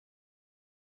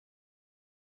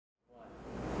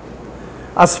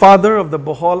As father of the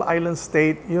Bohol Island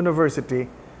State University,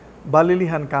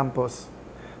 Balilihan campus,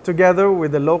 together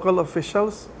with the local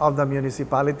officials of the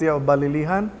municipality of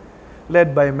Balilihan,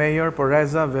 led by Mayor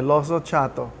Poreza Veloso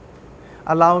Chatto,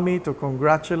 allow me to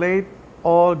congratulate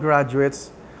all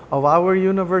graduates of our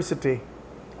university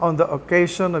on the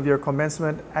occasion of your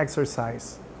commencement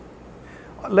exercise.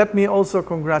 Let me also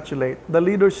congratulate the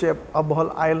leadership of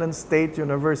Bohol Island State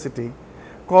University,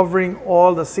 covering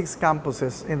all the 6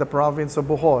 campuses in the province of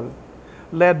Bohol,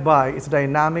 led by its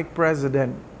dynamic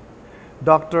president,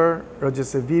 Dr.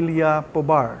 Rojosevilla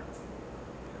Pobar.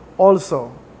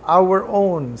 Also, our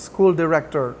own school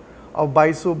director of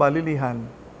Bisu Balilihan,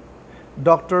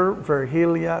 Dr.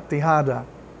 Virgilia Tejada,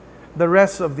 the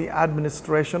rest of the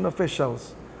administration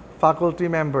officials, faculty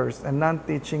members, and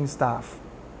non-teaching staff,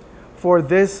 for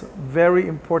this very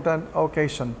important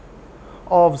occasion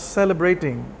of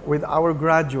celebrating with our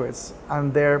graduates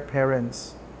and their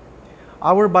parents.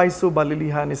 Our Bisu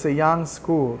Balilihan is a young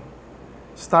school,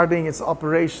 starting its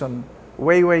operation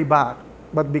way back,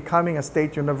 but becoming a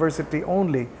state university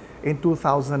only in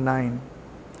 2009.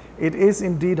 It is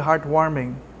indeed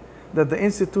heartwarming that the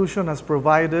institution has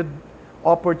provided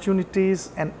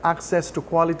opportunities and access to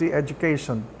quality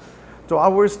education to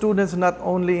our students not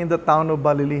only in the town of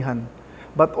Balilihan,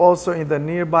 but also in the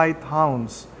nearby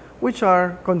towns, which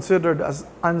are considered as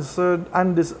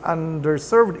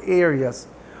underserved areas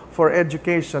for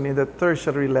education in the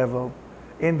tertiary level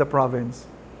in the province.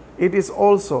 It is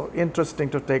also interesting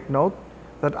to take note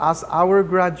that as our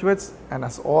graduates and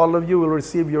as all of you will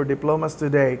receive your diplomas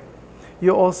today,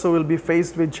 you also will be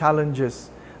faced with challenges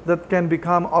that can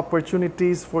become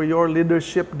opportunities for your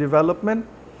leadership development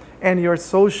and your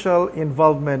social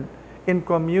involvement in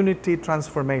community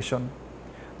transformation.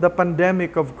 The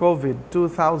pandemic of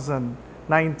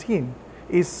COVID-19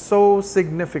 is so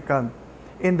significant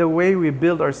in the way we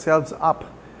build ourselves up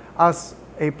as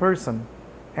a person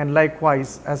and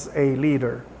likewise as a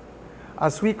leader.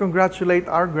 As we congratulate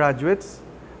our graduates,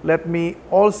 let me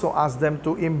also ask them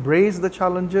to embrace the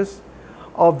challenges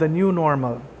of the new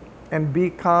normal and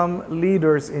become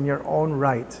leaders in your own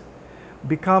right.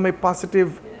 Become a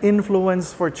positive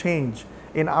influence for change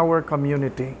in our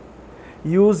community.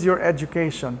 Use your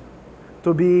education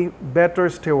to be better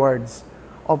stewards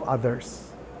of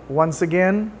others. Once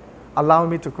again, allow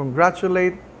me to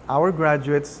congratulate our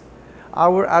graduates,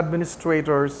 our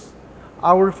administrators,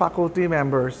 our faculty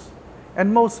members,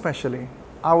 and most especially,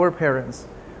 our parents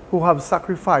who have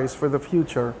sacrificed for the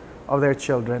future of their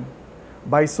children.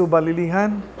 Bisu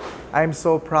Balilihan, I am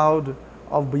so proud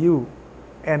of you,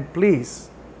 and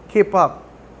please keep up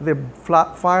the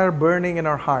fire burning in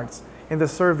our hearts in the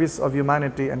service of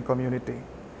humanity and community.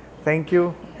 Thank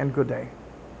you and good day.